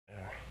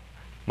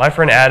My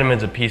friend Adam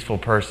is a peaceful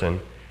person.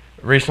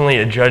 Recently,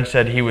 a judge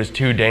said he was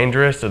too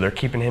dangerous, so they're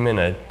keeping him in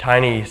a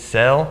tiny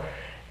cell.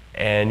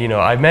 And,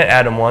 I met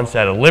Adam once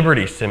at a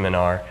liberty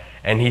seminar,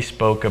 and he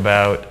spoke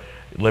about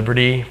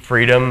liberty,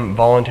 freedom,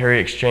 voluntary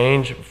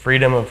exchange,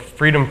 freedom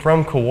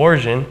from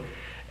coercion,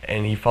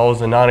 and he follows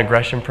the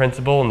non-aggression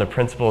principle and the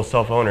principle of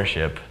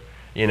self-ownership.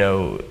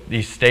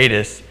 These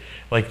statists,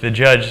 like the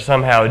judge,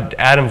 somehow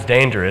Adam's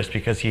dangerous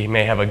because he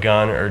may have a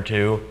gun or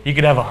two. He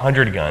could have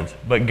 100 guns,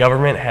 but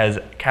government has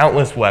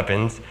countless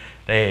weapons.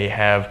 They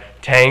have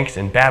tanks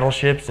and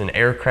battleships and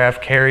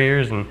aircraft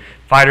carriers and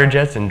fighter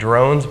jets and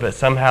drones, but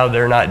somehow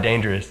they're not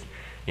dangerous.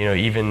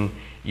 Even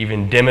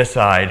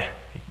democide,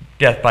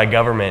 death by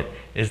government,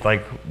 is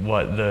like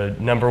the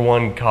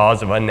 #1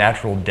 cause of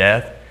unnatural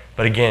death.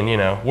 But again,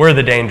 we're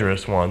the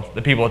dangerous ones,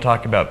 the people who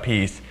talk about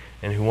peace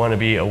and who want to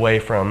be away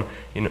from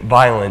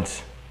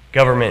violence.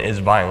 Government is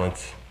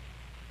violence.